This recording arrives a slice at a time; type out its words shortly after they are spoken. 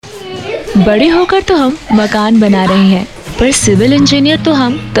बड़े होकर तो हम मकान बना रहे हैं, पर सिविल इंजीनियर तो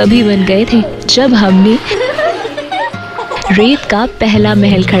हम तभी बन गए थे जब हमने रेत का पहला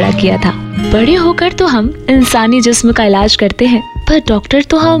महल खड़ा किया था। बड़े होकर तो हम इंसानी जिस्म का इलाज करते हैं, पर डॉक्टर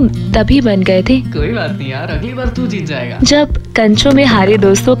तो हम तभी बन गए थे। कोई बात नहीं यार, अगली बार तू जीत जाएगा। जब कंचों में हारे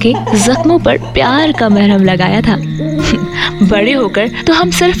दोस्तों के जख्मों पर प्यार का मरहम लगाया था। बड़े होकर तो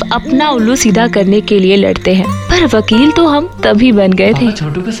हम सिर्फ अपना उल्लू सीधा करने के लिए लड़ते हैं, पर वकील तो हम तभी बन गए थे।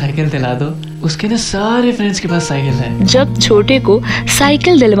 छोटू को साइकिल दिला दो, उसके ना सारे फ्रेंड्स के पास साइकिल है। जब छोटे को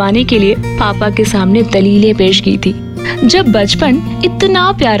साइकिल दिलवाने के लिए पापा के सामने दलीलें पेश की थी। जब बचपन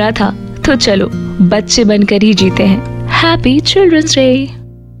इतना प्यारा था, तो चलो बच्चे बनकर ही जीते हैं। Happy children's day.